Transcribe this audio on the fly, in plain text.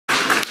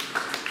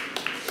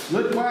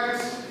Slick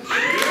wax.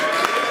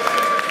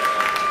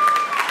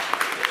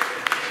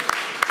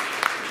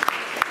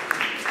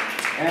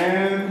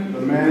 And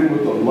the man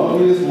with the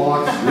loveliest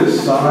locks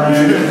this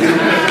side,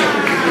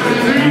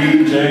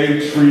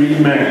 DJ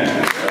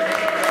Treeman.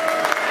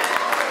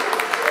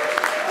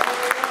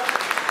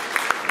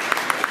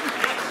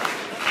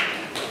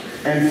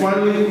 And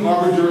finally,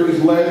 Harbinger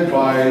is led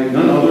by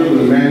none other than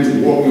the man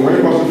who's walking right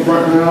across the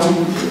front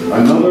now,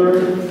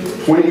 another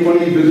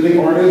 2020 visiting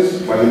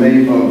artist by the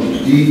name of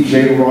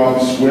DJ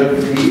Rob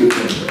Swift. He is a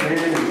fan.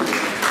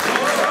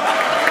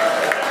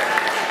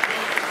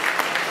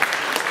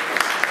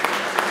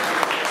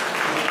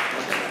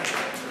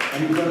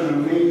 And he's done an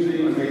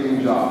amazing,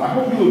 amazing job. I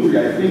hope you'll agree.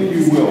 I think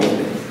you will.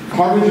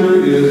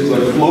 Harbinger is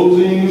the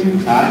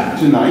closing act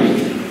tonight,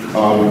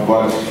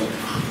 but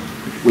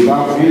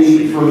without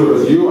any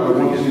further ado, I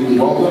want to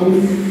welcome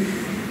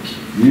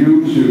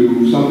you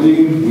to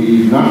something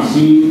we've not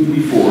seen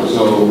before.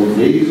 So,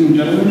 ladies and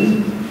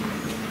gentlemen,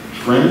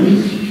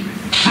 friends,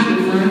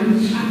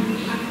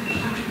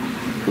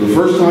 for the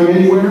first time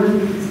anywhere,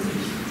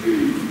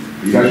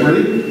 you guys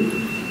ready?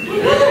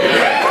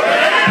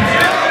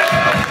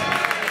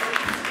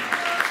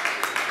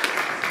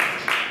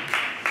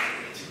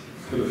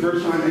 For the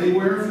first time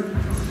anywhere,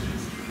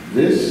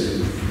 this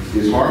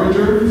is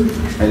Harbinger,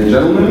 and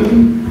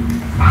gentlemen,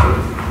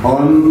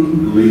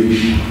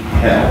 unleash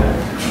hell.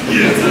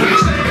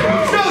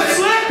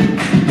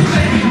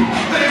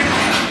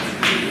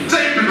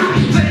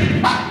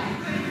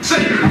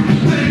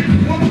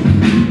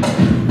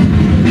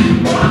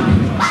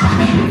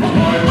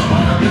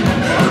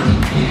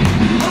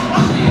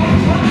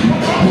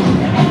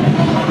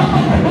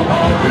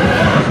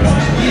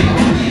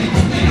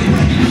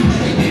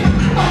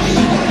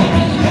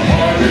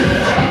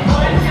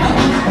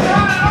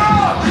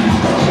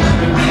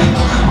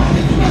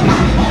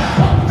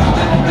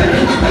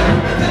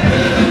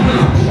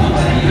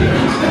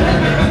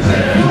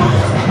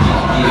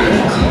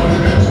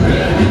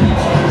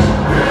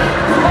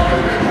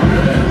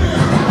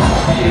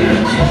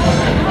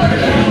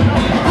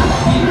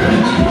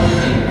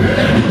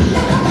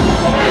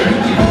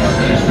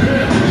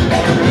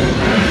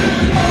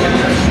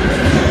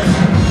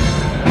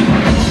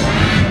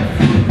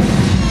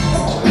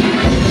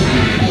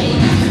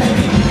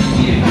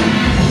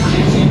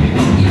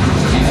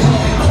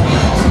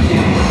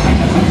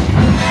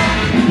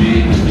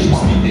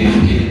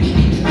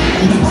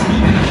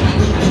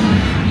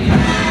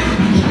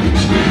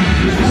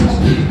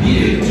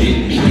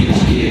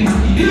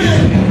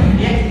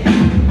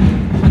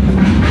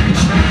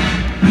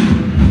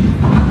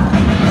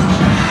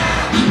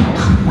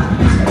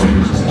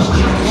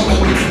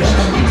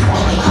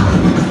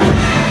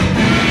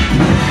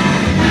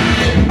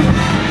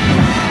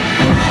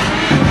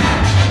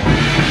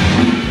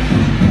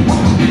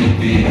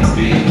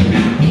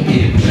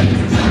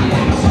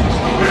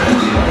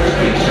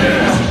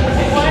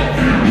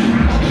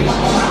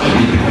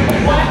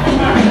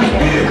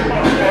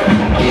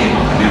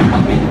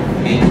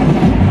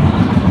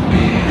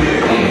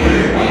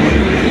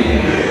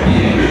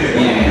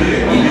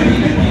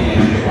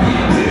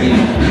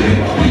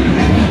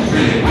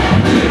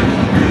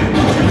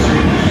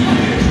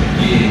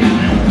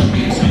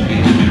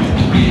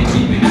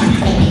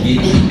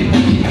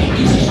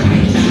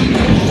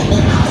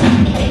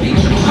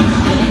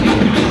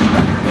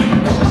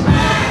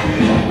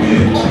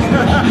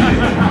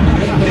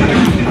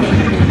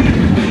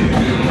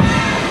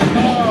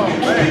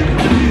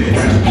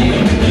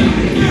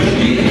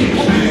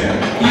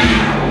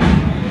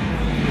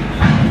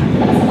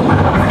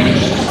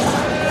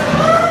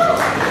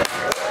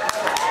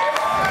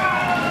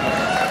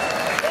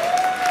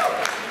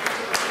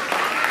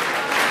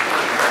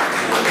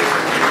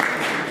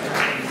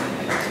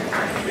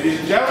 Ladies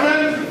and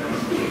gentlemen,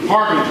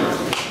 Harbinger.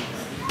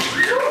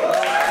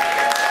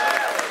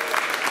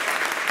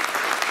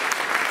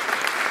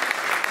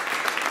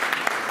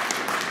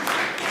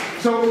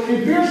 So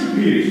it bears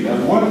repeating that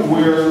what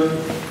we're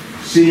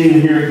seeing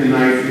here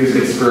tonight is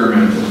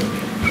experimental.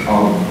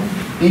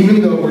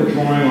 Even though we're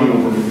drawing on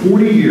over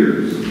 40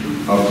 years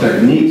of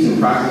techniques and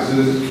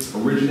practices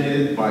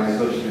originated by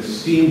such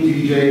esteemed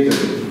DJs as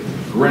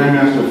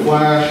Grandmaster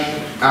Flash,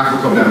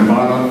 Africa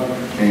Bambaataa,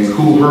 and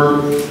Cool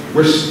Herc,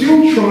 we're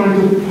still trying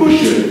to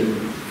push it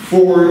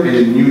forward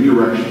in new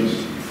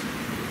directions.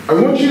 I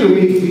want you to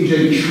meet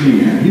DJ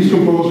Treeman. He's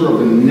composer of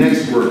the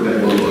next work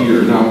that we'll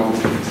hear. Now,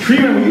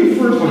 Treeman, when you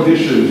first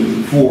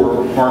auditioned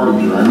for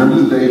Harbinger, I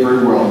remember the day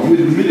very well, you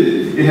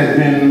admitted it had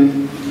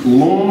been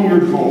long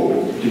your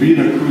goal to be in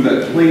a crew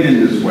that played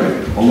in this way,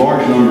 a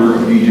large number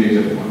of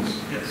DJs at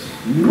once. Yes.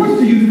 What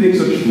do you think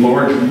such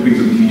large groupings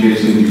of DJs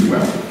can do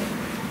well?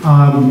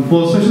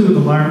 Well, especially with the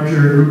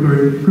larger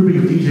grouping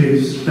of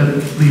DJs, that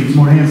leaves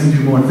more hands to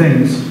do more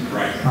things.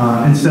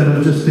 Right. Instead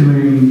of just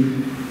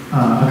doing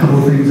a couple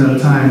of things at a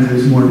time,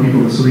 there's more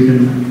people, so we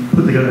can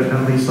put together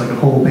at least like a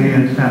whole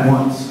band at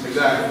once.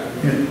 Exactly.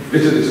 Yeah.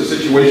 It's a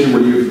situation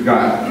where you've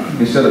got,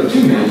 instead of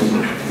 2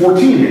 hands,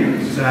 14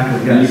 hands.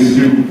 Exactly, And yes.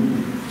 you can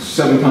do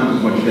 7 times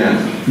as much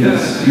damage.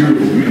 Yes.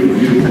 Beautiful, beautiful,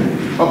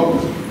 beautiful.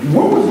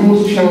 What was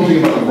most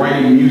challenging about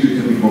writing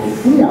music to be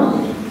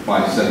performed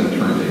by 7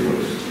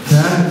 turntablists?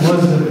 That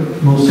was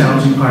the most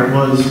challenging part,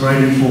 was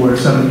writing for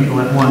 7 people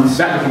at once.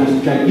 That was the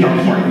most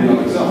challenging part in and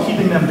of itself.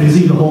 Keeping them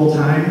busy the whole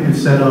time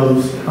instead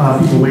of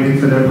people waiting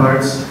for their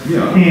parts.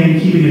 Yeah.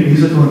 And keeping it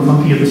musical and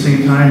funky at the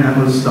same time, that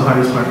was the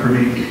hardest part for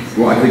me.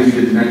 Well, I think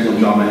you did an excellent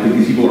job. I think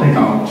these people are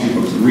proud to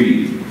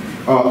agree.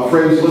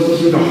 Friends, let's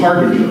listen to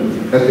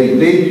Harbinger as they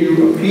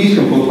debut a piece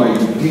composed by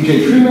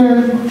DJ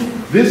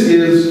Treeman. This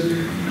is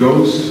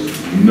Ghost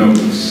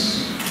Notes.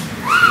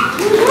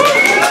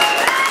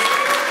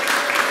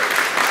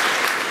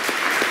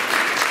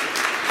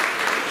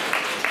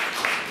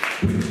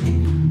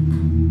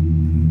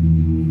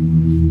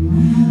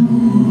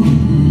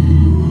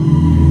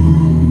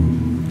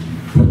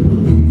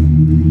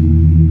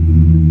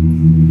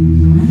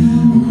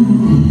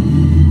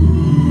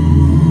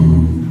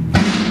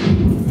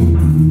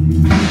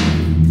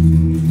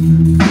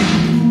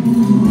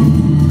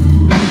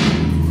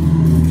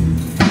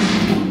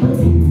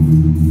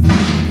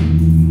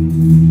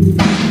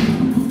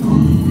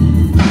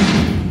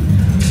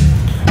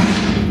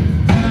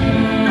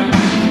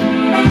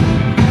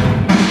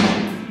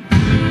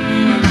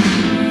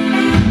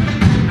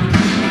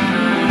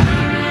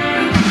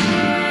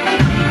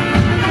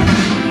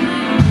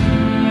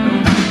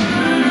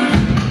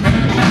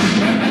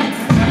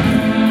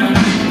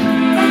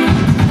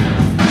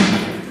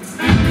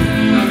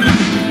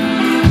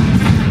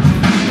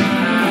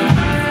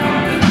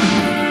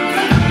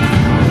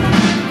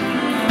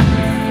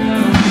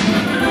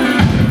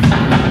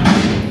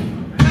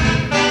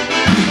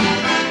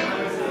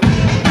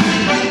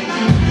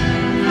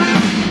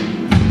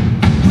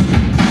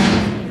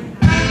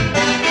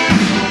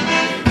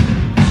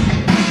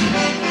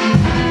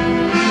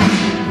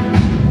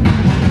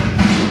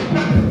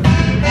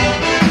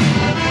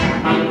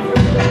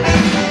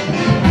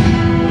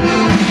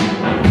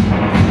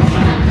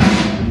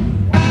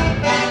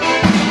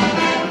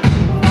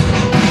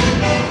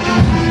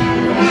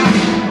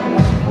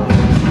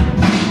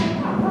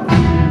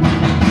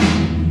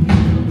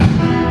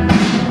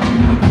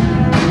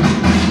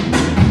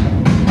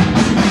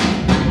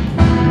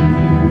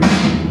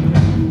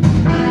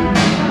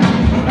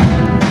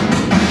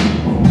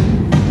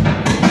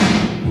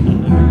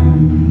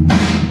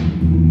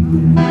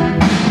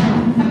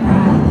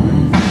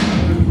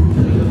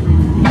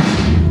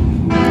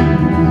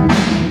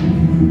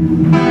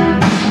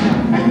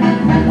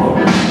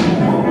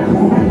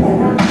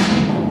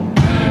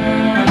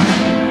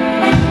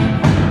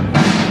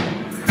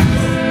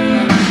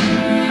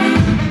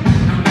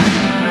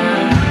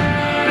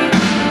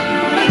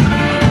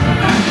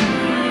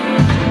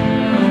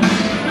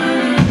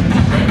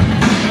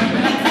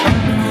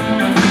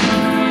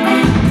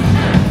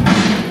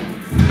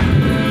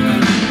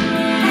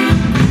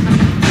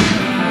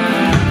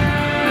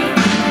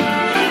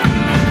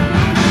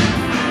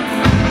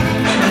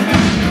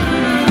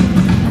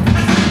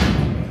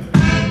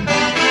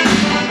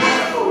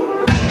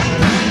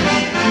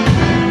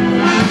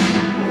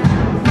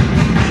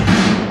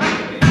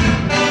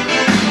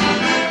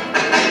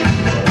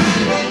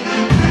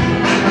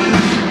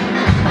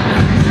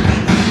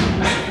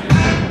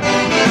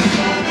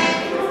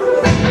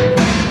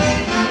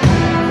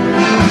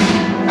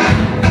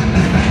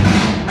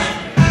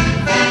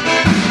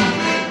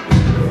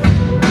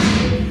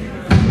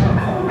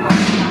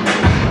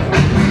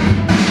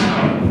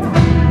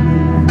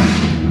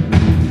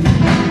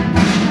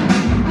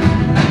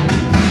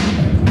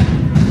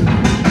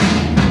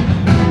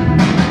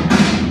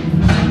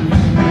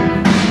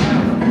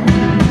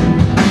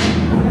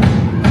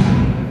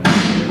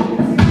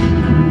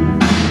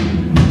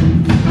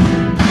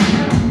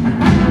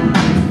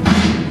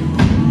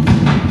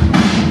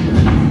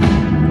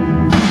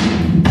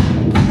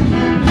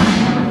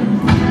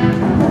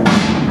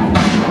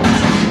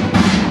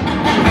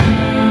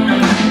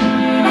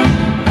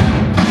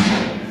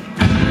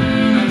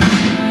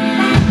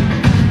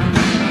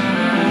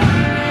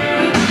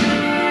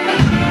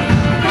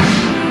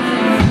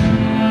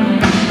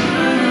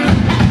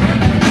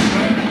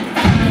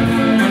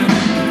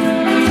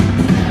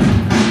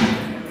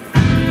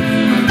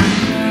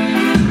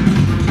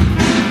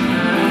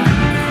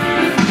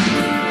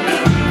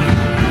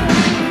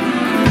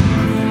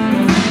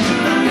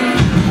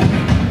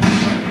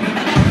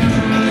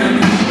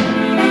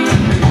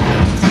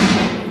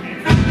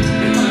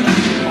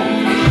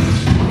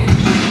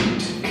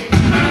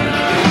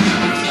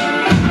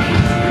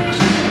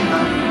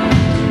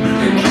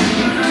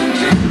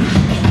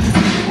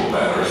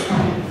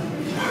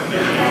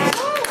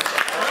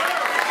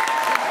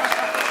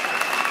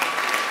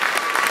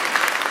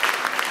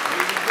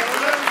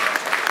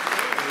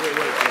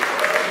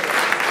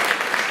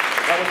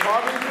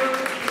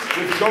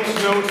 Ghost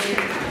Notes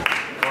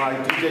by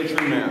DJ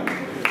Treeman.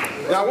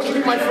 Now I want to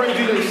meet my friend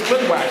DJ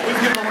Splitwack. Please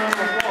give him a round of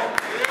applause.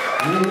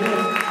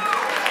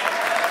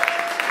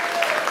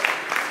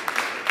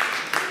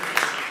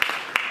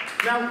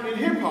 Now in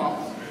hip hop,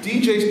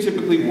 DJs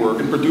typically work,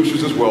 and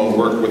producers as well,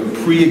 work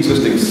with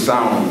pre-existing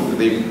sound.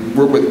 They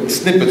work with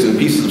snippets and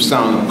pieces of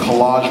sound and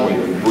collage way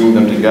to bring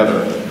them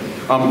together.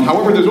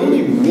 However, there's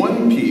only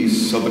one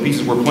piece of the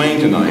pieces we're playing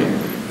tonight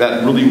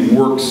that really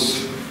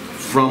works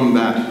from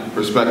that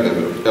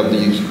perspective of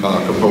these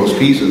composed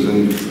pieces,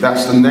 and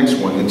that's the next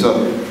one. It's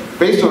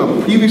based on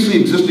a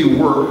previously existing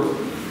work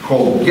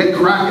called Get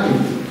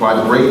Crackin' by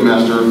the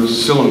Breakmaster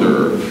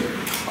Cylinder.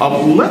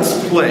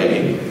 Let's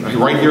play,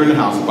 right here in the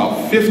house,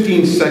 about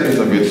 15 seconds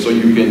of it so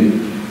you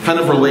can kind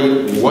of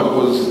relate what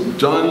was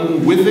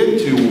done with it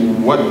to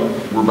what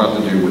we're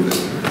about to do with it.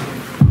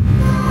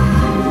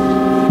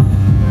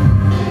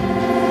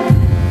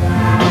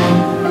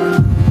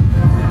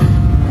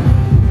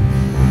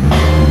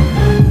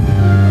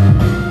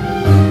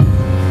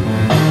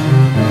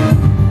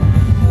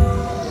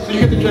 So you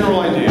get the general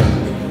idea.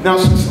 Now,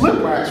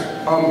 slip wax,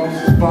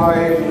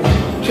 by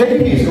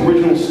taking these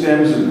original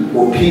stems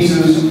or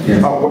pieces,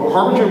 what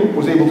Harbinger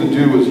was able to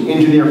do is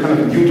engineer kind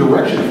of a new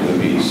direction for the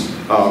piece,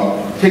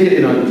 take it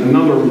in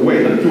another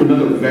way, through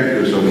another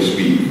vector, so to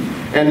speak.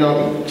 And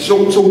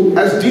so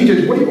as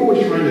DJs, what are you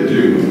always trying to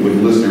do with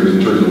listeners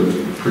in terms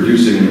of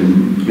producing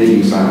and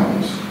making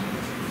sounds?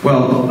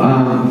 Well,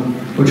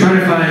 we're trying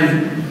to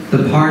find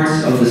the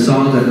parts of the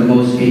song that are the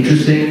most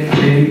interesting,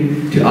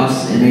 maybe, to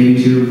us and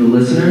maybe to the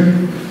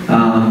listener,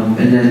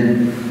 and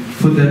then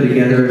put them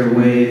together in a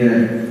way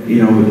that,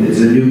 you know, it's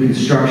a new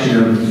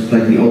construction of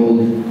like the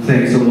old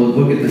thing. So we'll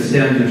look at the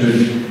stems, which are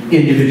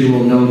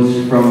individual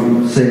notes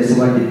from, say, a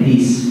selected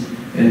piece,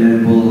 and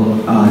then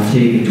we'll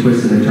take and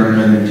twist and turn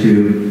them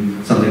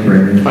into something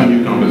brand new. A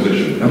new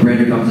composition. A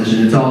brand new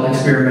composition. It's all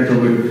experimental.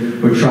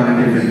 We're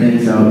trying different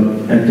things out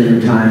at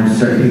different times.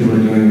 Certain people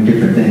are doing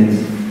different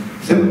things.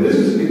 So this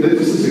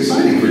is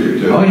exciting for you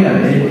too. Oh yeah,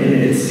 and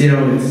it's, you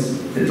know,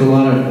 it's a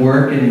lot of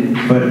work,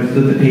 but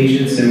with the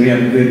patience, and we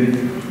have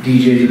good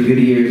DJs with good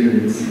ears,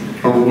 and it's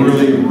a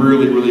really,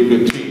 really, really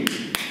good team.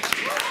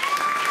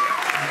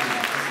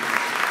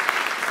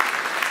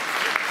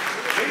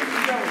 Ladies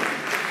and gentlemen,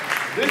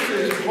 this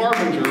is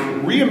Harbinger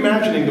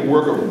reimagining the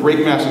work of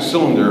Breakmaster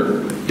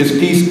Cylinder. His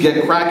piece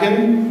Get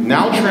Crackin',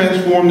 now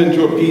transformed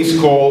into a piece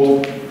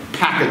called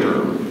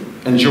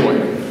Pachyderm.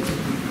 Enjoy.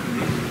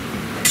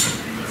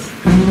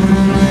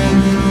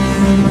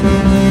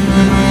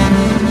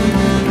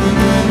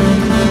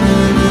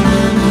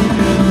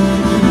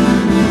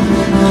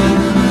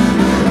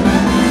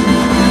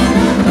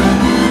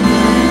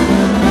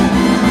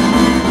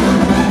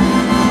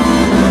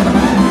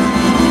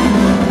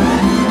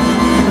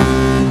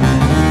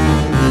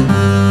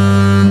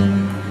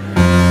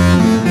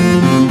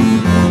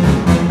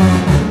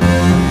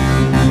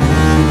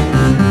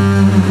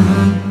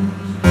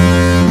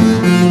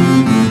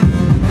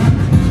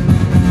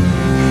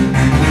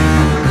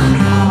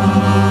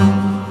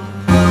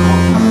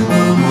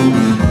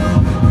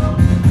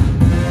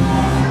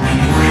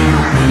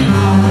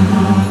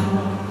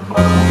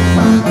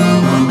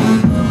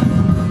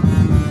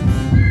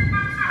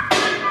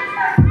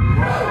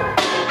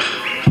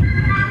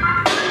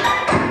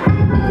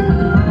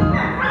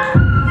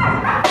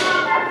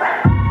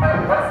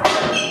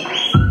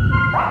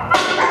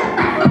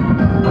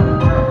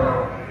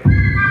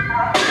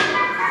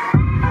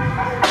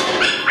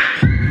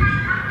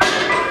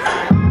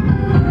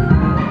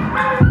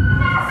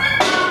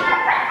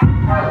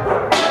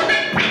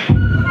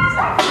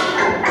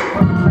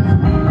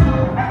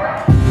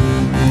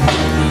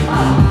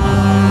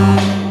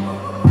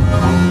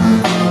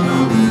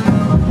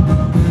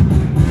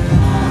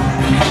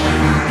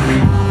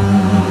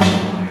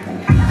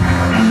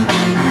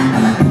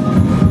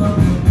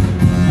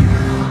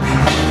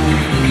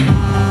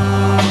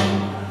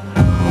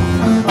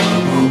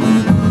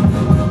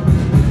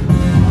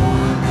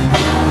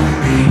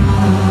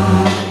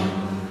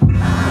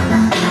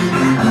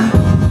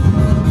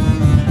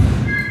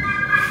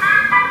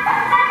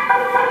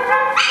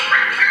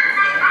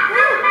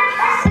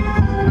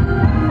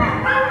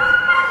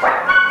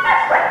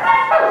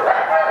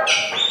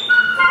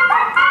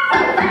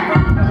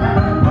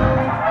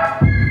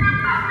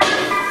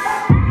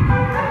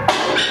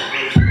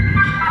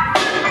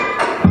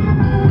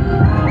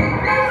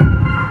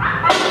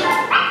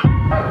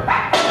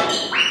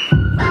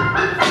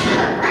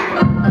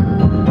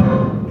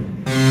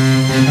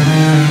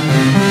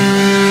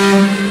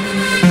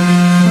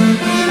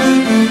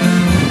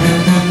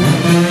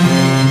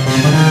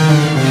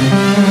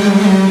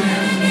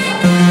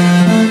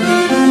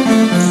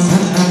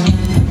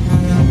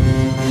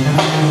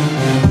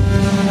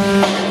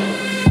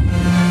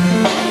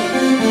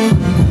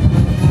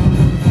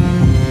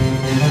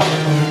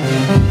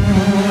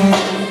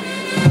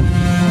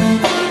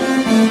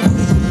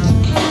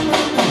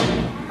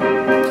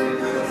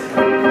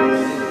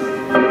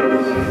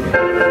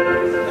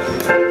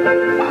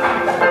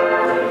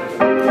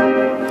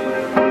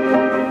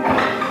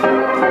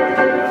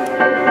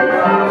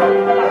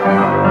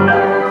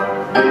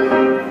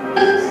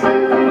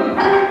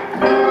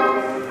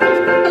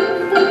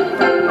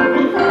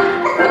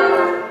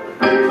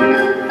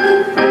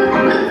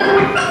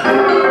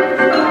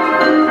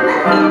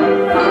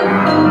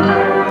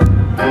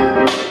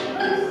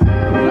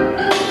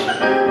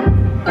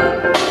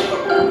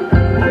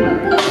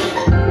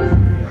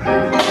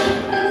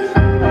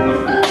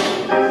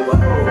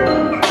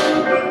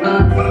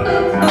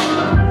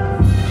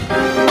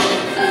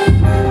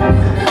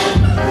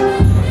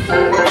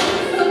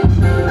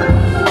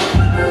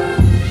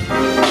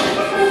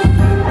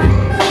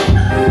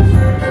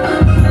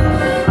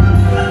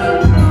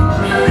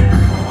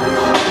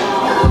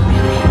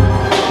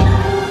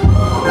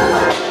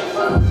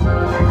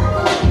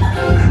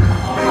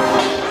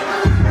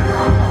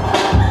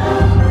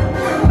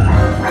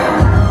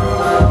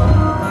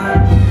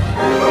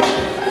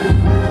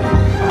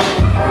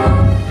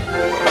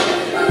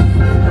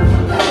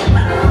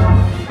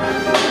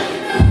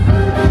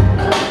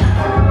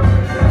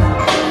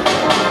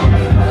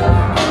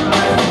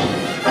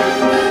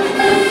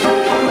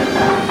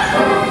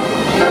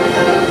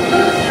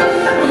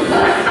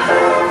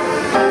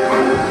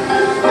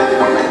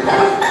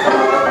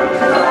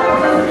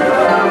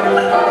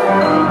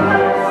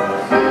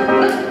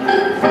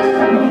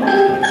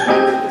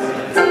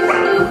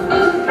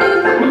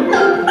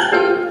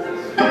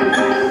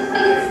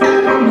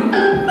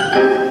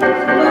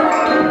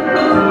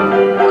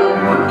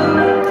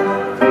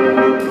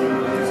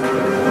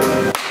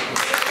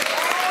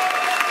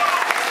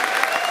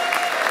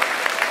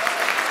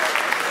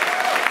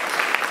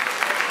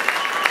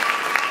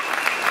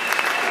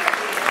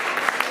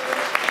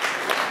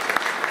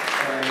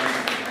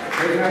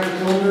 Breakmaster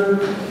Cylinder,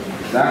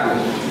 that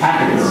was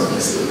harbinger.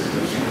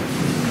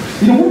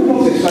 You know, one of the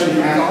most exciting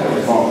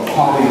aspects about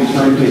Holly's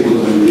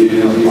turntablism is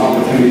the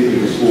opportunity to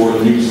explore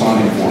new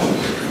sonic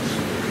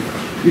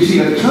forms. You see,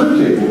 a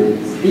turntable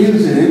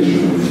is an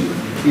instrument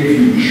if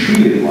you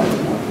treat it like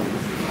one.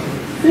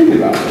 Think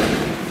about it.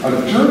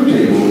 A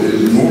turntable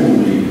is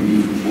normally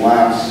the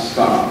last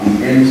stop, the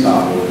end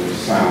stop of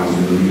sound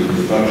in the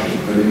music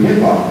production. But in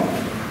hip-hop,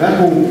 that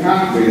whole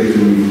pathway has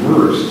been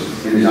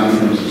reversed and it now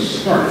becomes the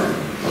start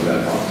of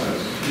that process.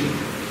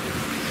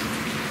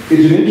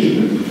 It's an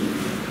instrument,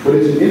 but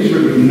it's an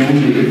instrument with no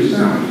native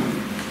sound.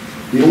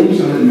 The only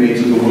sound it makes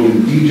is the one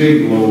the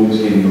DJ blows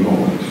in the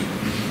moment.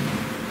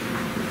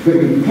 The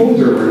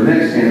composer of our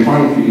next and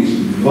final piece,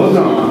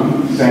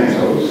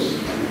 Santos.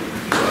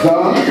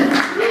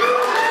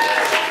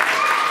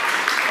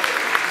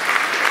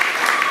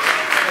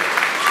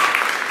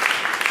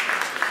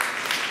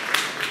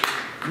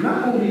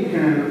 Not only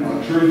can a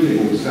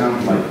turntable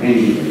sound like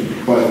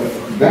anything, but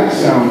that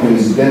sound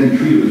is then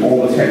treated with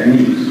all the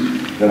techniques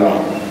that a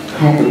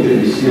competent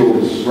and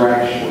skilled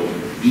scratch or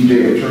DJ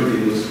or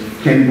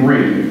turntablist can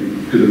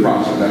bring to the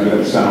process after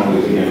that sound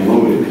is again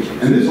loaded.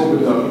 And this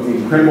opens up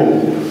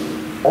incredible,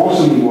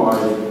 awesomely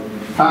wide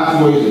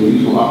pathways and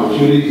useful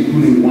opportunities,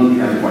 including one we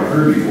haven't quite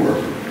heard before.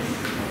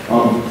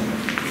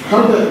 How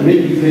does that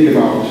make you think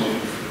about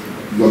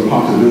the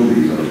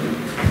possibilities of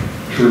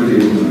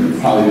turntables and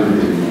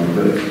polyturntables like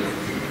this?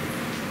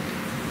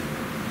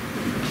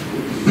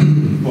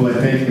 Well, I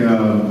think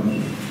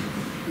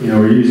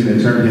we're using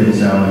the turntable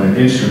sound like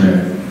an instrument,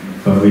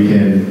 but we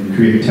can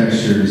create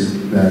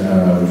textures that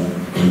a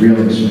real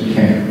instrument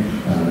can't.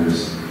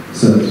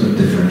 So that's what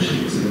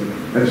differentiates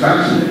it. That's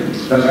fascinating.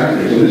 That's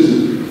fascinating. So this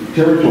is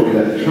territory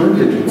that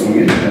turntable going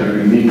into that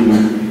are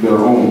making their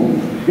own.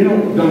 You know,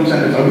 Don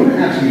Santos, I want to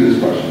ask you this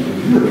question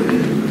because you're an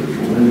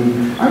individual, and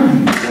I've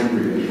been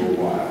wondering this for a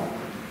while.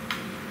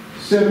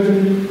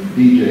 7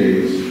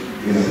 DJs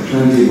in a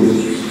turntable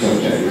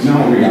subject is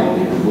now a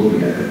reality. We're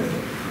looking at it.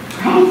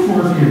 How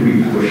far can we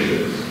push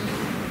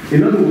this?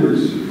 In other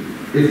words,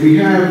 if we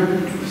have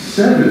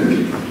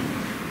 7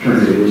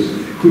 turntables,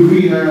 could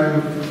we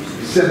have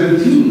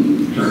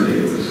 17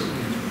 turntables?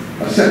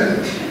 A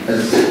Septet,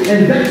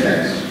 and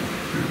that's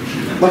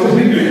like a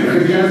big band,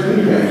 like a jazz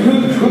big band.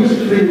 Could such a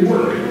thing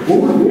work? What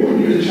would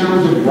be the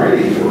challenge of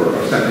writing for a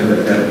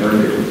Septet that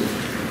turntables?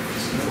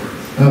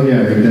 Oh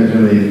yeah, I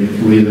definitely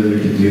believe that we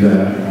could do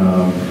that.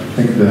 I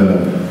think the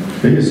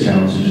biggest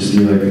challenge would just be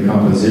like the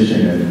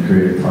composition and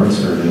creative parts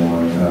for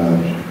everyone.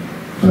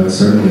 But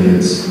certainly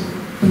it's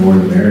the more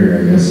the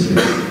merrier, I guess. It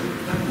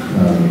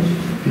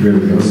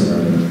really goes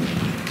about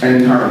it. And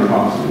entirely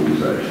possible, you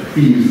say?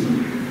 Easy.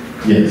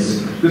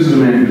 Yes. This is a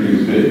man who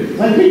dreams big.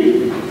 Like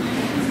me.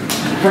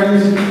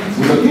 Friends,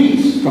 with a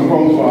piece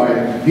composed by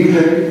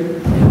DJ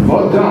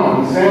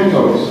Rob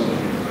Santos.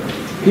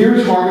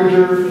 Here's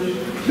Harbinger.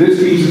 This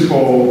piece is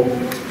called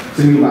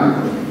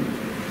Simulacrum.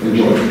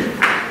 Enjoy.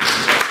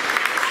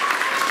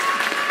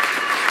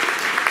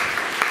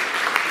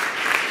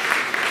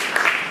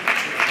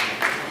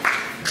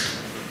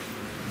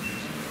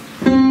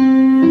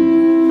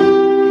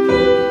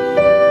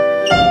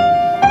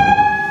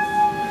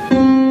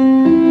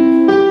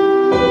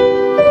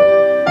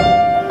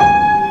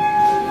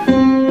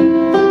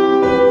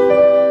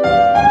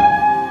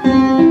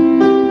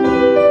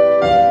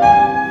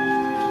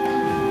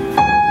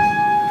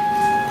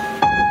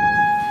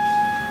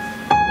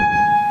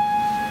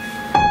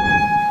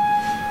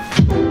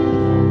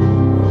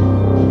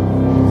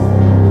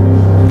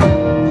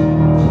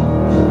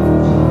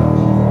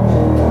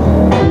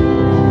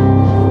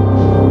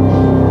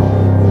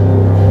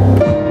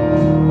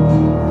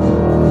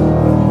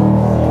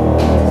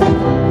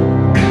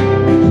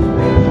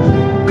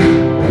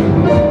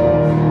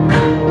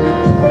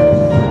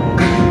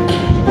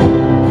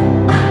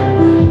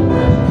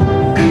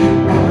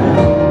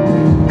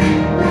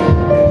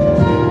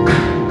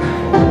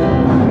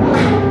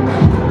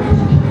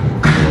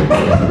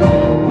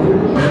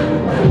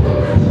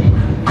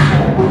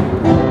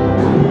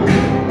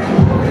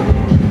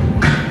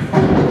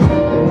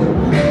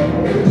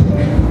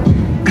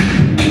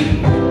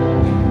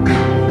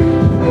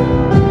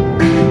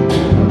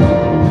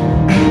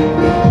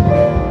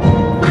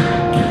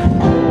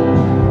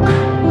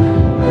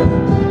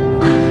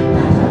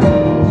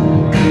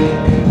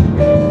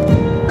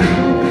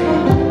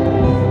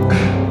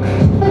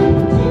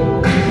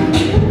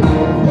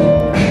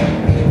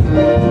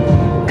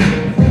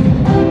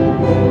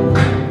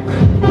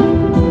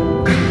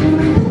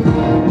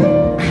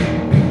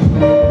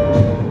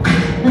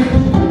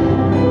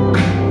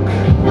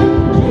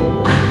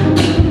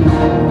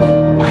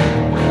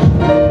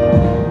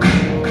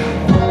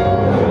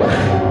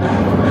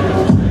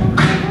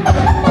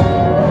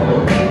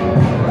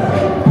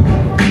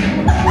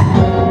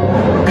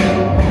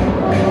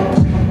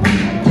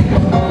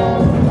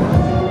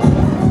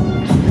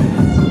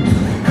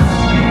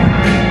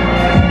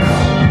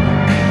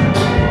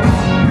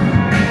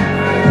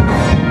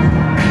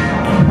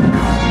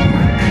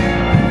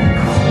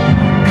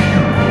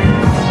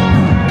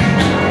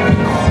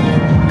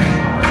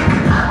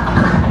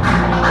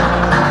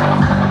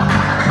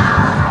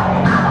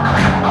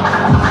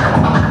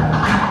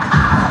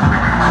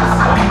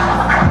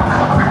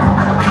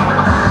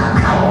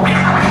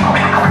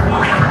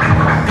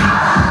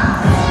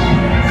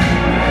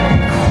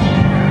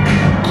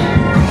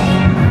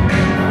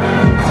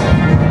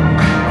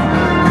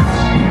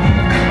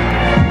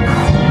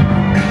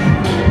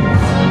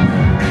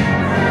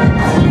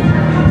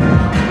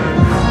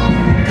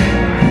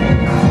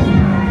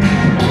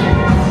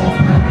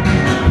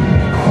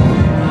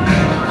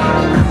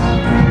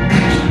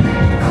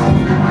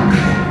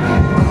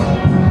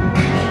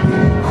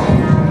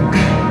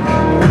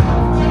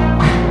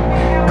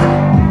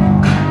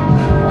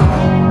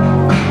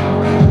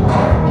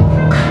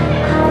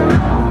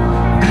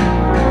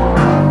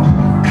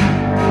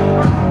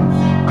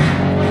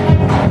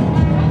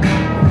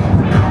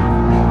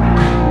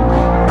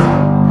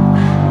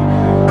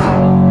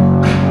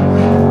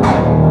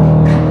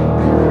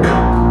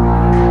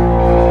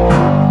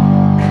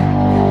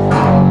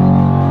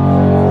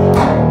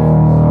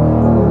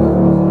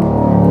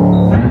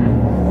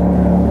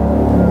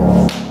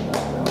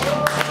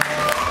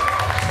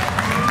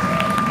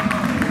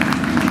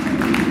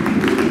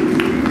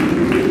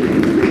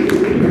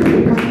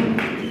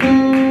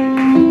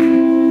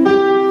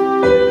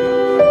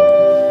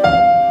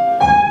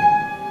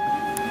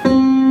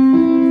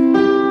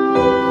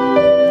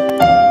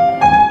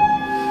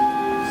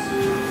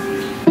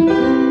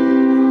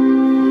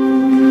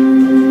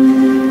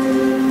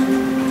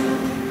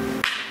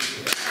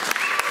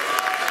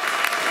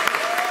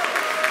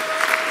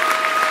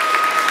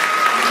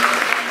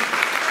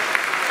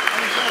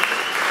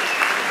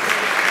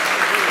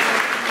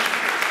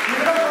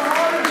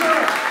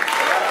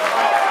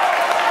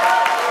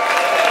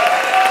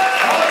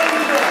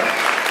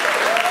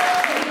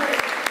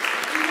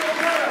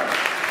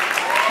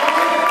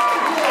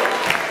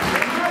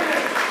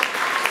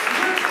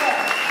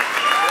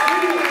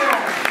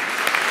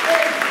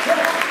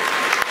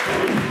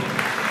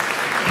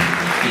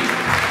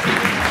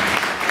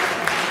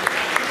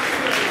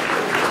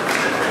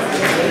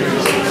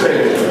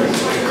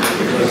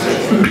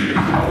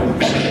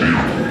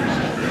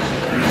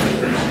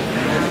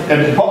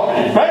 and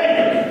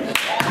harbanger.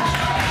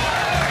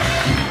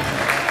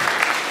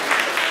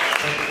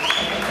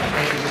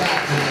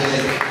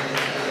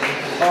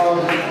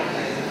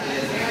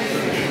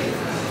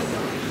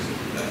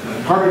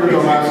 Harbinger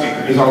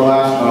is our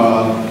last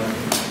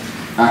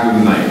act of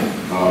the night,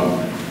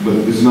 but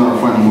this is not our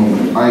final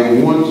moment. I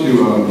want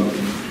to,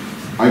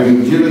 I've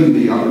been given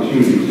the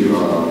opportunity to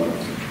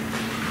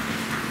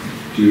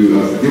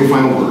give a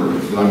final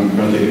word that I'm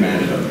going to take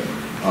advantage of.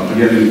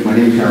 Again, my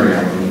name is Harry.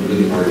 I'm a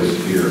visiting artist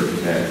here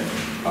at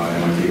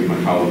MIT with my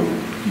colleague,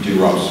 DJ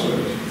Rob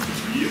Swift.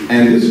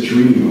 And this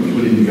dream of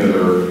putting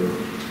together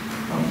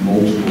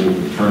multiple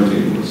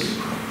turntables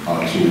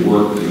to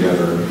work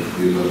together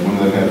is one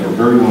that I've had for a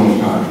very long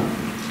time.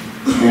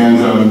 And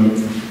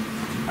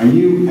I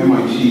knew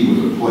MIT was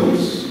a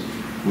place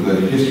with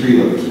a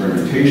history of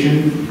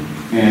experimentation,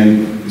 and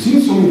it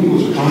seems so many people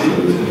surprised by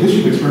this, a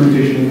history of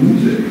experimentation in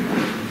music.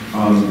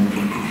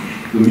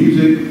 The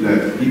music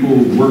that people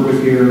work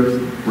with here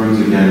runs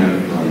the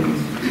gamut from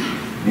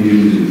Indian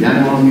music,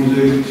 analog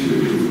music, to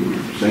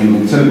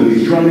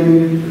Senegalese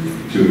drumming,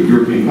 to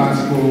European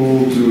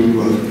classical, to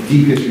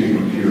deep history and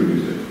computer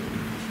music.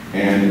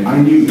 And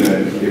I knew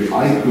that if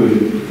I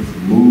could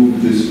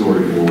move this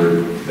story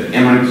forward, that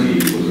MIT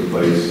was a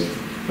place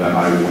that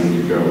I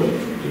wanted to go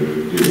to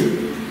do.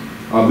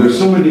 There's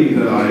so many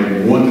that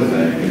I want to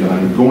thank and that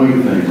I'm going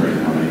to thank right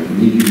now. I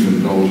need you to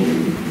indulge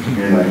me.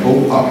 And I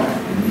hope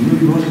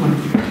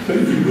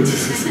thank you.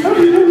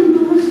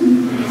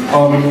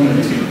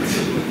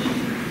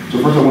 So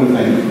first I want to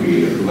thank the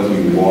creator for letting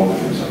me walk with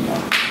him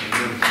sometimes.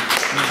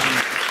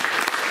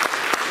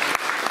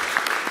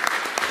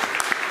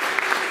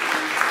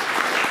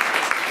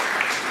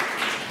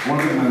 I want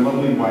to thank my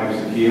lovely wife,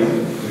 Zakia.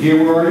 Zakia,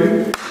 where are you?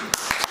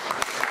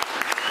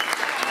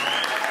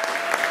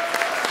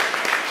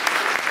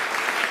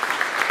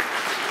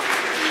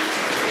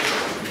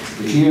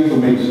 Zakia, who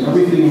makes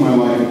everything in my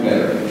life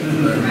better.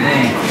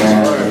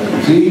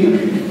 See,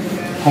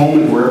 home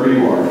is wherever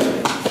you are.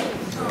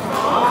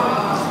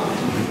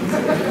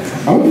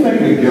 I want to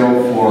thank Miguel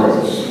for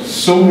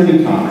so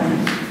many times.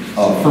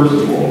 First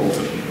of all,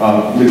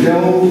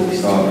 Miguel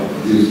is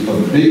a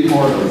big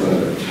part of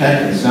the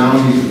tech and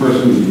sound. He's the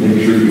person who's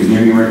making sure you can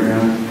hear me right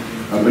now.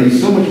 But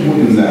he's so much more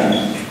than that.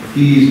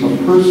 He's a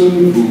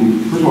person who,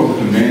 first of all, has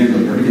command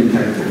of everything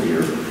technical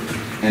here.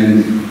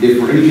 And if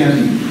for any chance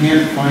he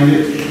can't find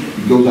it,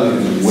 he goes out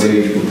of his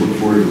way to look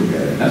for it and look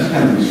at it. That's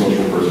kind of the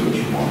social person that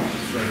you want.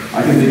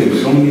 I can think of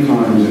so many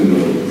times in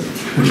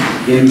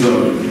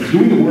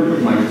doing the work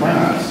of my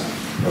class,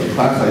 the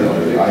class I taught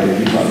here, the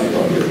IAP class I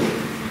taught here,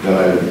 that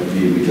I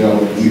need Miguel,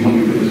 we help me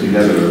put this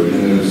together. And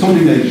there's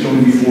something that he's shown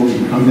me before, he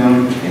come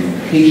down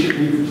and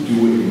patiently do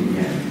it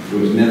again. It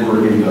was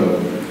never in the,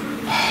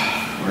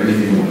 or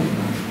anything like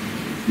that.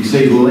 He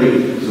stayed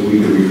late so we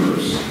could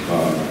rehearse,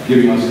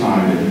 giving us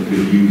time that he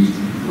could use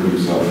for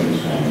himself and his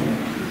family.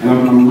 And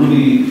I'm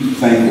really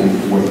thankful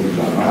for what he's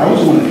done. I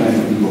also want to thank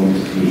the people on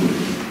this team.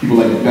 People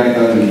like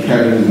Becca and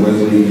Kevin and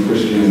Wesley and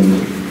Christian,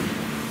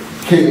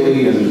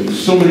 Kaylee, and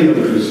so many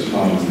others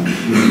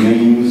whose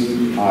names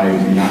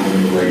I'm not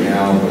remember right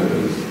now, but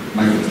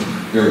Michael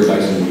Eric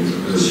Dyson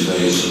would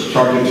say,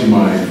 charge it to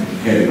my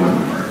head, not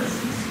my heart.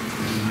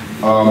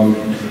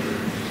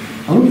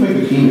 I want to thank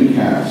the team at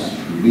CAST,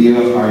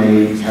 Leah,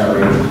 Heidi,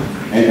 Harry,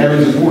 and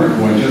Evan Ziporyn,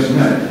 who I just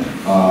met,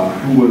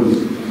 who was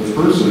the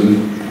person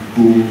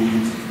who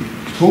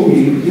told me,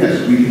 yes,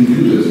 we can do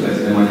this at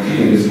MIT,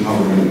 and this is how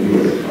we're going to do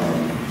it.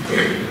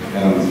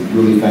 And I'm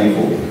really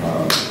thankful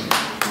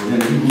for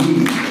him to lead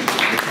the CAST.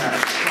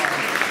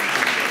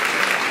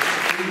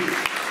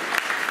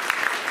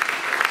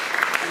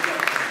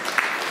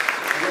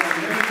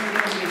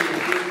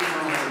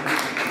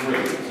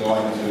 So I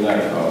consider that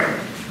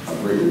a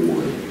great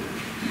reward.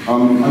 I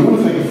want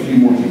to thank a few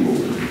more people.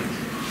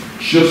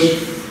 Just,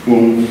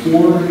 well,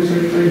 4, I guess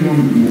I'd say,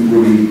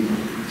 really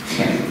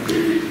 10.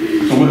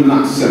 So I'm going to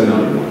knock 7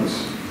 other ones.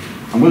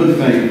 I'm going to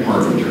thank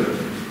Harbinger.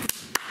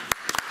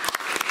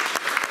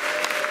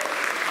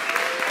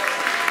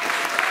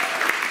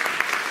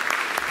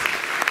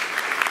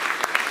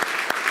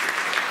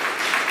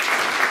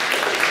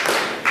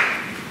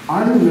 I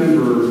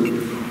remember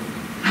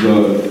the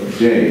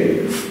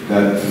day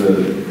that the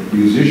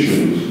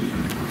musicians,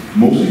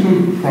 mostly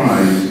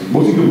comprising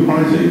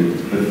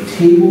the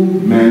Table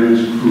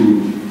Manners crew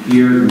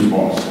here in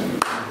Boston.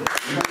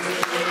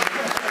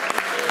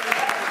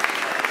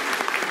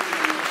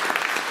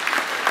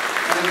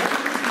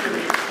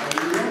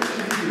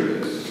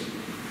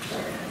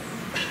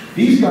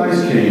 These guys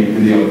came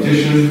in the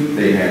audition,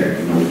 they had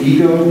no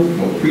ego,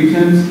 no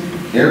pretense.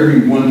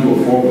 Everyone to a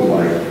fault was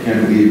like, I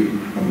can't believe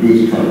I'm doing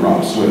this in front of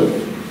Rob Swift.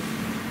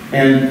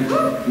 And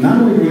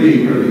not only were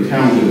they incredibly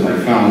talented, as I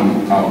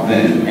found out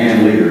then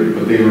and later,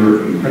 but they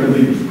were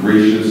incredibly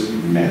gracious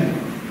men.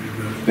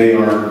 They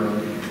are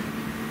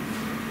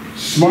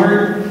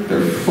smart,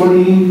 they're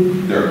funny,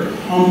 they're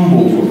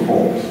humble to a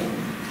fault.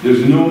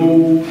 There's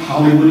no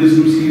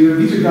Hollywoodisms here.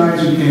 These are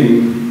guys who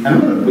came, and I'm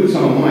going to put this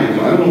on the line,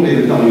 so I don't know if they've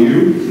been telling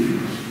you,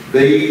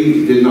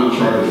 They did not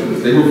charge us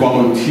this. They were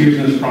volunteers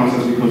in this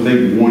process because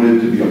they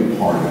wanted to be a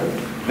part of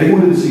it. They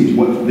wanted to see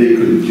what they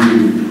could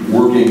do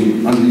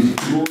working under these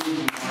glorious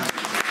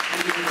environments.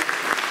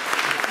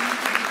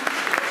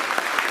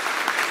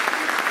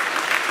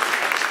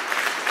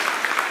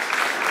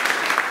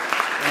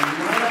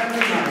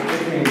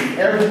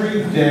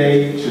 Every day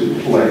to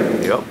play.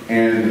 Yep.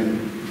 And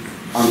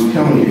I'm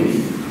telling you,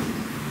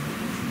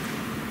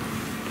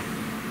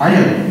 I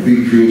have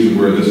big dreams of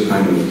where this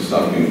kind of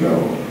stuff can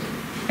go.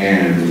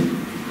 And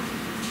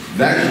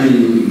that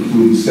dream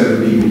includes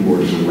 7 people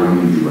who are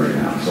surrounding you right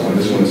now. So I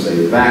just want to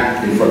say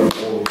that in front of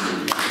all of you.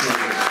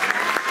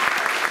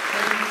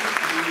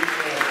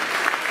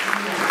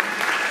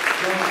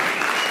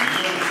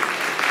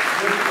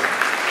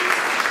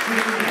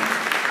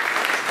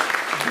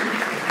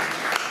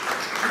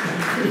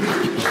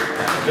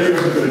 They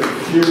were going to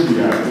kill me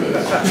after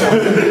this.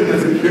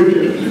 Kill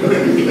you.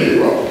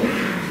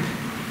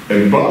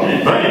 And Bobby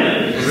Bang.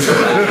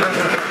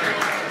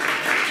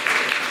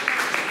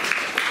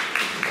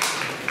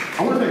 I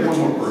want to take one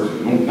more person.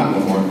 No, not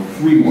one more,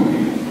 3 more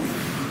people.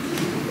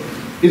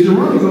 Is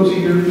Ron Gozi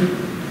here?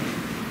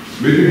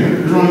 Raise your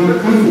hand. Ron,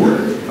 come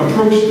forward.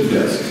 Approach the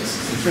desk.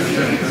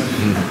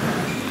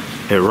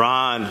 Hey,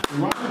 Ron.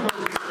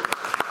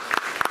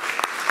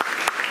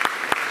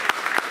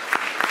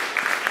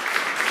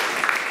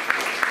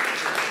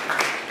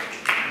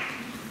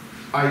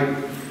 I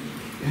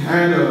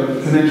had a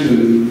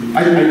connection. I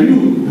knew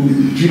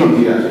who Gino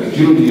Diaz was.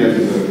 Gino Diaz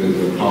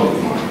is a colleague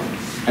of mine.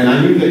 And I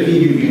knew that he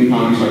knew Ian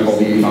Conley, so I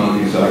called Ian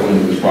Conley and said I went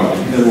into this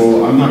project. He said,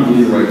 well, I'm not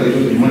really in the right place.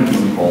 You might want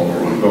to call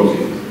Ron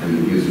Gozi. And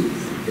his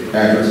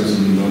address is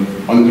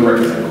on the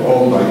directory. I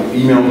called, I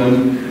emailed him,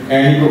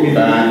 and he wrote me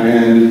back,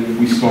 and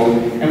we spoke.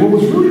 And what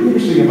was really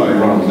interesting about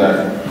Ron was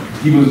that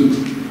he was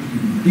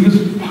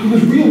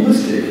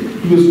realistic.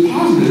 He was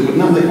positive, but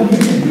not like, oh, man,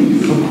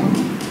 no problem.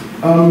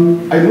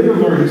 I later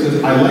learned, he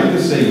says, I like to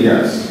say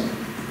yes,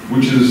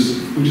 which is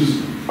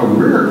a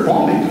rare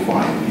quality to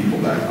find people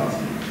that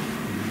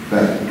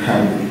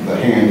have the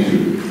hand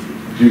to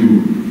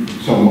do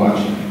so much.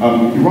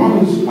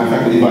 Iran is my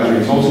faculty advisor.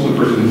 He's also the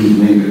person whose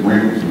name is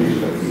Randall to me so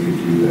that we can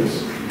do this.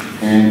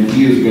 And he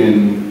has been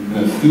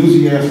an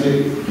enthusiastic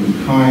and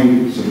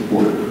kind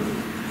supporter.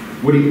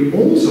 What he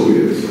also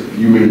is,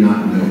 you may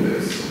not know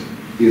this,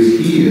 is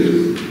he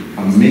is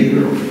a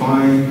maker of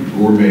fine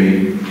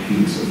gourmet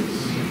pizzas.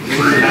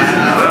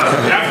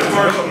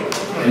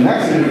 And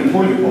that's an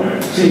important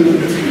point. See,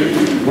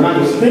 when I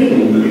was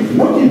thinking,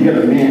 what do you get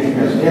a man who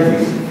has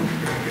everything?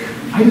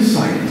 I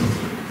decided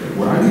that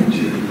what I would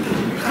do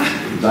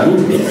is I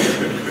would go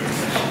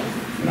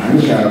and I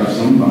would have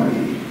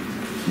somebody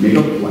make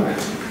a plaque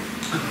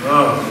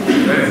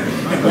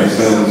that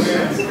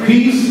says,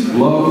 peace,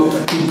 love,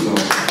 pizza.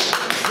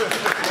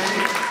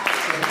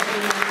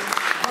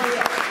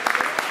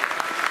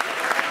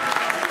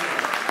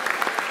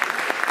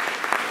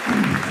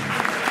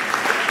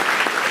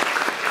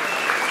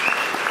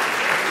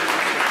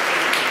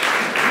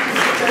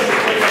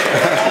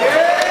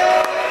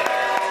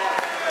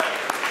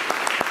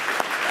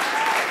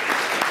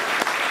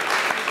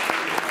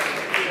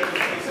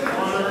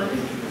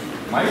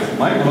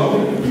 Mike, hello?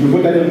 You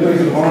put that in a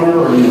place of honor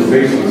or in your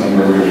basement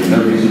somewhere where you've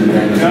never seen it?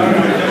 No.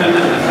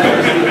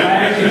 I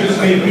actually just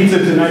made pizza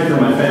tonight for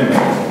my family.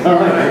 All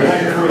right.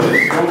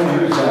 Don't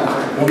use that.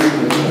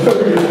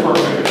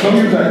 Don't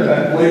use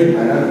that blade,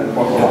 man.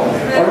 All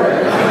right.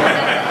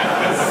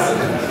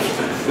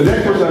 The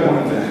next person I want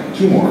to thank,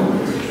 2 more.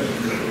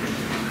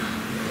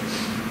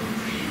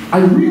 I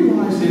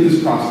realized in this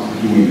process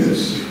of doing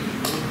this,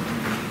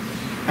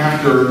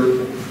 after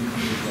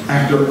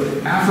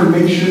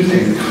affirmations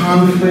and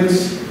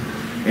conflicts,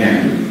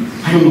 and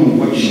I don't know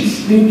what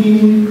she's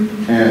thinking,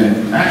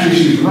 and actually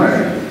she's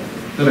right,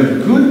 that a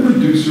good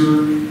producer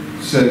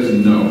says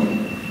no,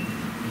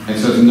 and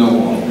says no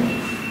often,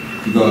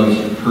 because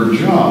her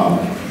job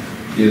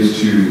is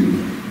to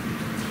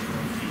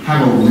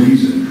have a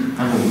reason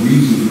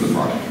for the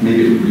project, make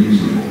it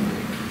reasonable.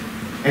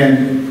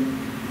 And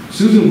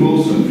Susan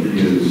Wilson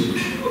is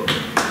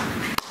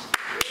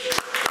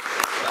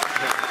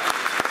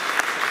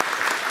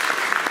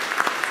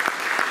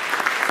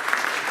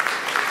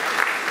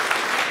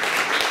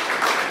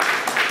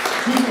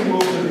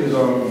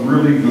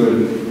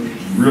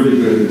really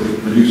good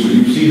producer.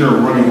 You see her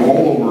running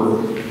all over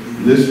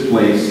this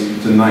place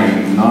tonight,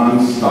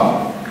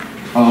 non-stop.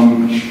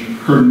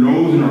 Her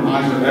nose and her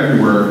eyes are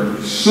everywhere,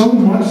 so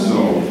much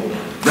so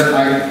that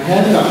I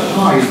had to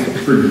hide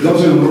her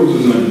dozen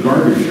roses in a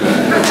garbage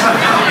bag.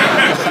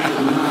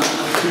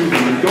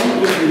 I don't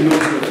really know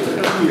if it's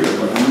here,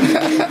 but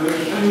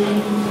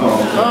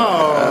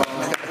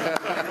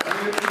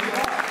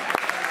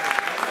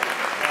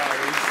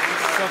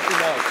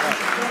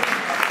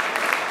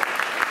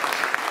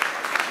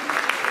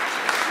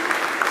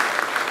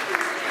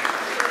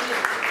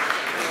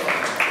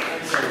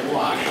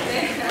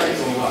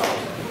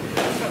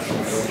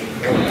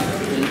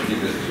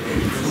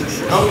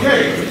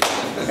okay,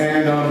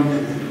 and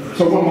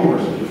so one more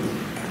person.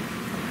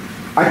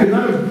 I could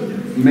not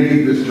have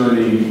made this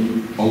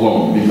journey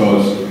alone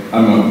because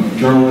I'm a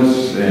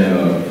journalist and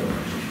a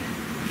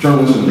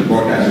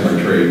broadcaster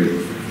by trade,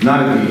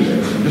 not a DJ.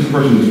 I'm just a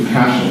person who's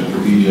passionate for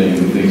DJing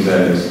and thinks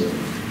that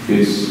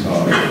it's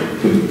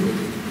the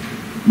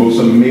most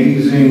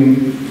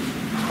amazing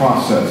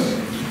process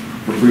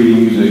for creating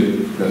music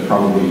that's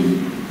probably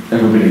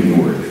ever been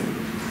ignored.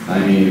 I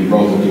mean,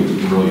 relative to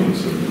its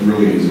brilliance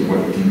of what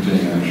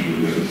DJing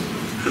actually is.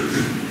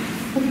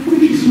 What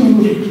did she smell in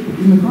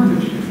the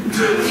garbage?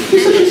 She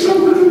said she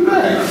smelled in the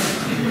bag.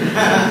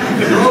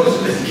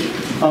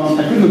 I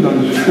couldn't have done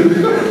this.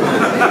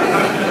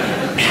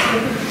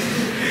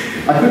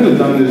 I couldn't have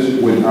done this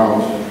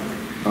without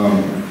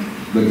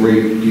the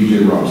great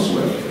DJ Rob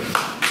Swift.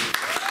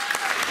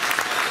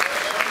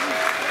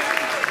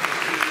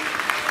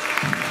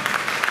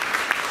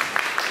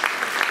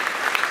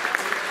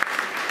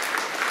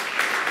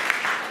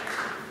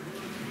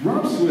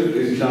 Rob Swift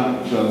is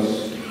not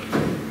just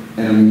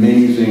an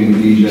amazing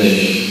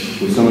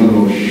DJ with some of the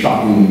most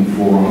shocking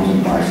forearms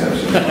and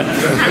biceps.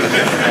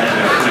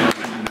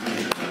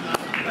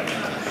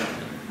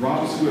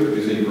 Rob Swift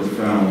is a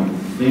profound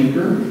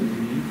thinker,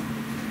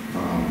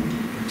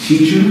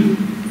 teacher.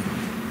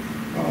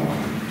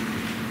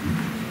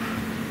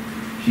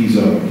 He's a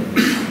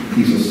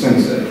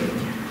sensei.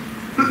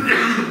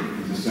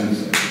 He's a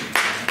sensei.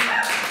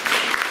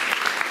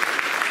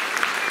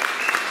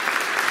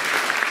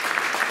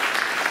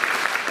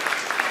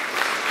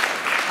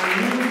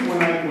 When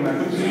I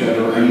put this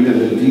together, I needed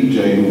a DJ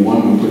who,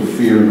 one, would put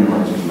fear in the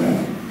hearts of men.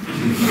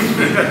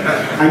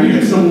 I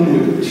needed someone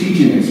with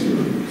teaching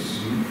experience.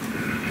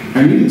 I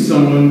needed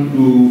someone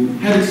who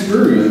had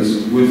experience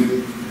with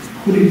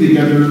putting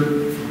together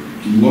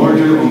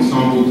larger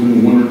ensembles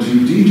than one or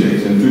two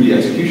DJs. And through the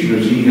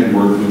X-Ecutioners, he had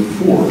worked with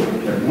 4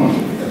 at once,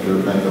 at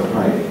their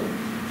height.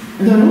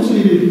 And then I also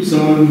needed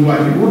someone who I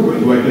could work with,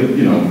 who I could,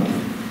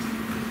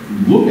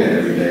 look at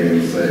every day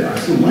and say, I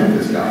still like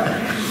this guy.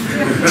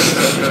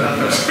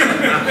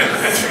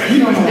 You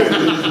know how it is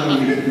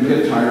when you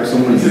get tired of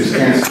someone and just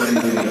can't stand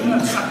it.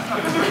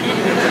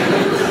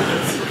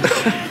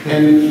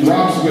 And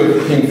Rob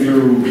Swift came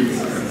through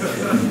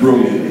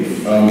brilliantly.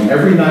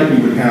 Every night we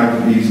would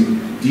have these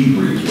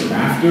debriefs.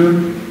 After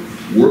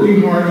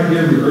working hard out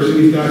here, rehearsing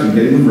these guys and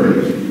getting them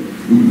ready,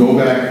 we would go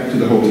back to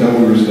the hotel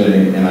we were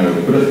staying, and I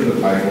would put up the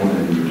iPhone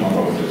and we would talk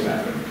about what just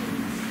happened.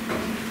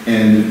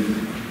 And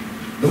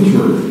those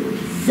were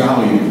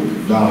valuable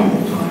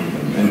times.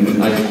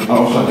 And I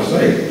also have to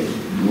say,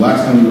 the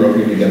last time we were up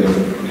here together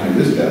behind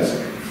this desk,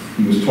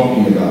 he was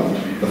talking about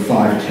the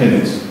 5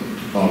 tenets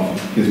of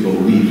his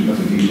belief as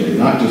a DJ,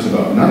 not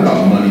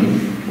about money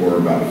or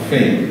about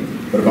fame,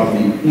 but about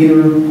the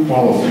inner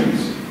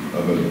qualities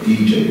of a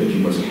DJ that you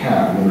must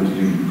have in order to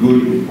do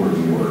good,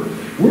 important work.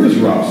 Where is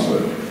Rob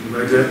Swift?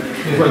 Right there.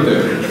 Right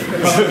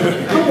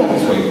there. Come on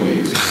this way,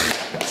 please.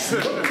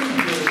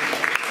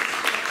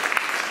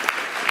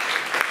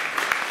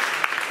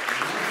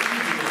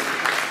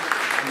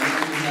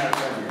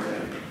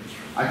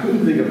 I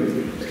couldn't think of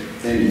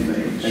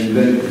anything, and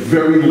then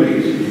very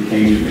late it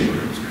came to me,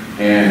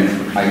 and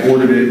I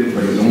ordered it,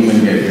 but it was only going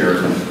to get here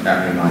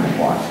after 9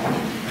 o'clock.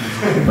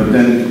 But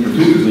then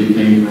fortuitously it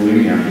came early in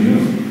the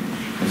afternoon,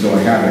 and so I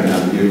have it now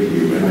to give to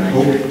you, and I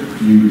hope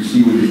you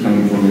see where it's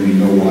coming from and you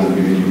know why I'm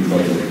giving you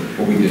because of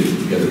what we did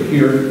together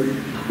here.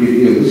 It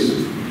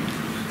is,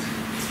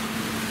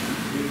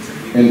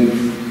 and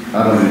I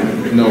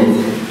don't know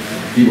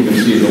if people can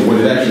see it, but what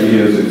it actually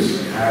is, it's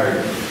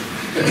Harry.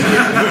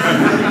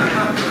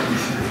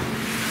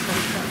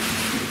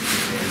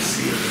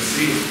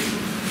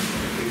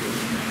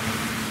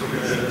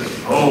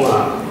 Oh,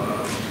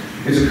 wow.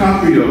 It's a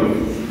copy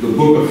of the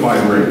Book of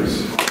 5 Rings.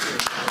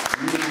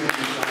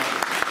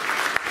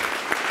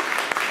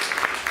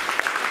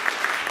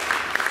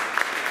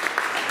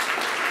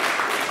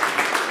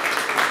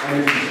 And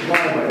it's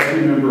described by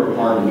every member of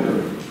Harbinger,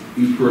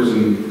 each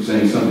person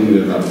saying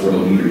something about what a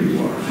leader you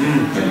are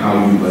and how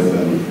you led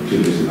them to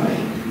this night.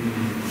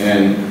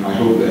 And I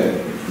hope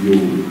that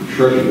you'll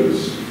treasure this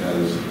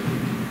as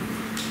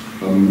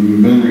a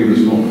memory of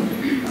this moment.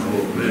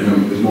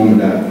 This moment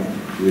that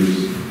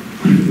is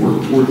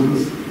worked towards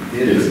this.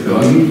 It is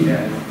done.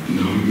 Yeah.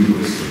 Now you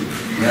listen.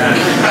 Yeah.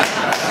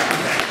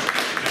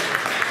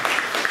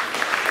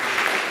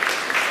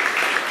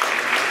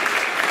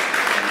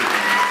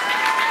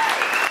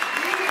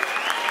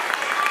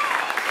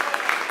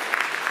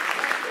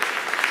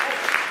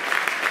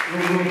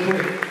 Real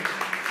quick,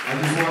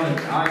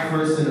 I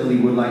personally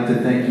would like to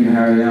thank you,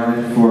 Harry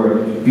Allen,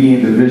 for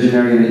being the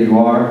visionary that you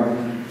are.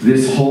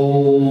 This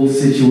whole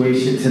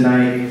situation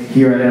tonight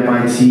here at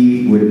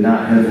MIT would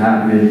not have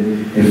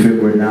happened if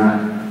it were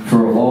not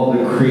for all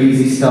the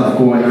crazy stuff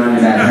going on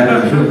in that head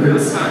of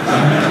yours.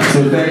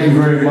 So thank you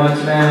very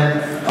much, man.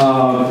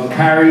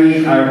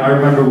 Harry, I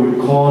remember would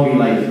call me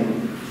like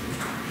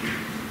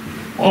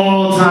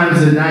all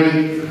times of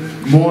night,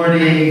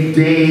 morning,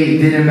 day,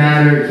 didn't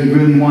matter. He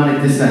really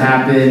wanted this to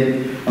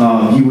happen.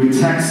 He would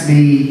text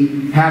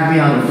me, have me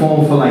on the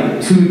phone for like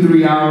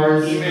 2-3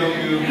 hours,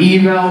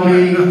 email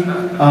me,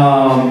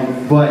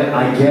 but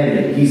I get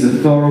it. He's a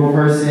thorough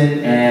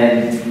person,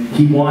 and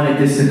he wanted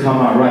this to come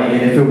out right.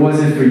 And if it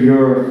wasn't for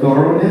your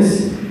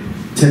thoroughness,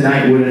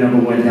 tonight would have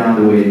never went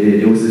down the way it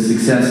did. It was a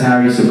success,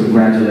 Harry, so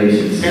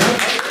congratulations.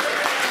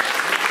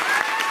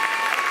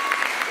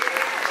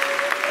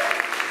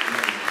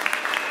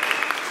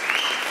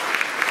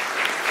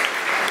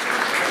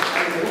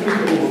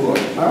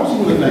 I also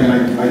want to thank,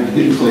 and I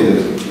didn't say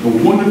this, the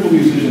wonderful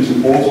musicians who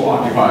also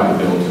occupied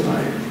the bill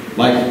tonight,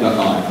 like the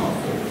icon.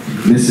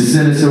 Mr.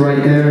 Senator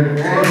right there.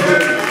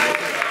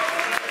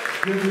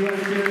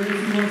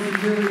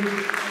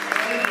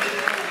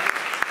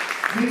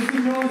 Make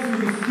some noise for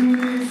the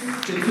students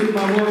that took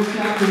my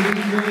workshop to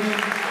read.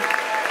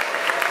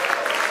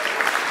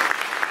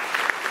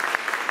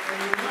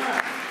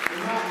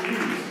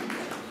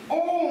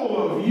 All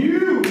of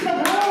you! Come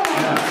on!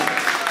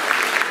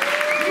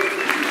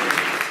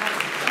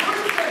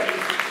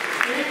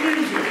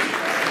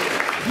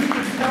 You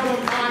can tell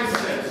them I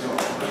said so.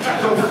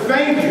 So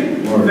thank you.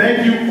 Thank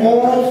you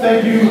all.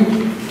 Thank you.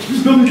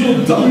 This building's a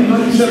little dummy.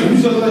 Like you said, who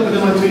does that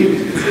within my team?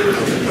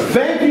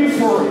 Thank you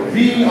for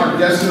being our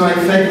guest tonight.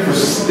 Thank you for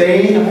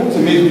staying. I hope to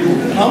make people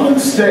come and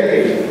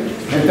stay.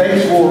 And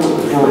thanks for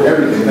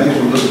everything. Thanks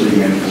for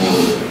listening and for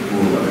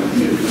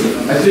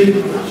I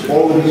think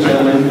all of you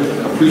gentlemen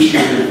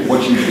appreciated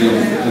what you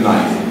did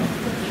tonight.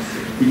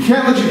 We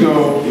can't let you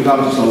go without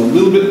just a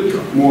little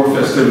bit more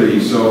festivity.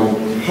 So,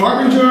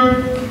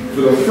 Harbinger,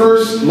 for the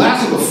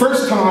last of the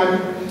first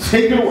time,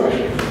 take it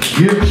away.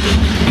 Yeah.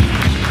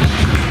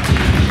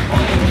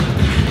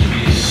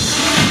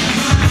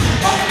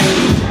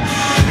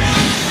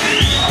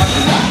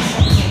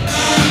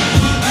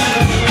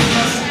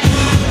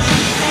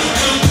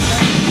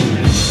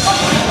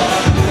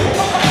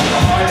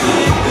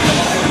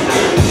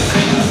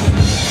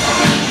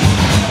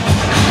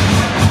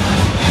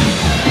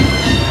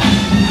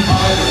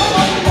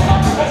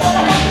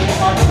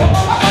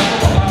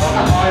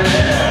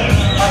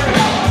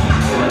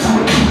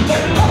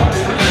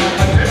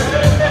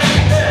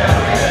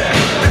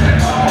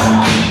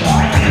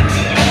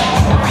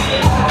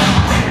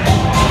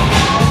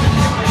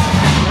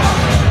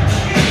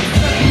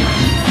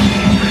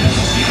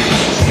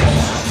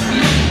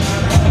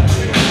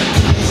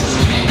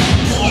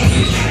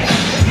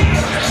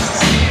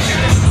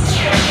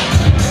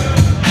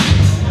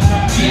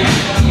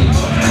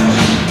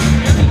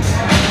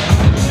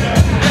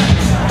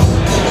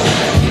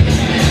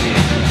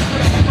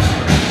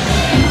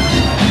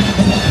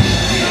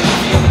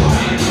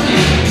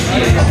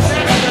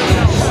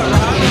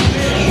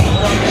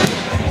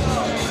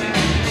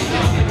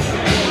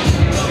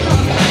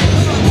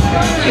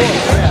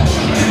 Cool.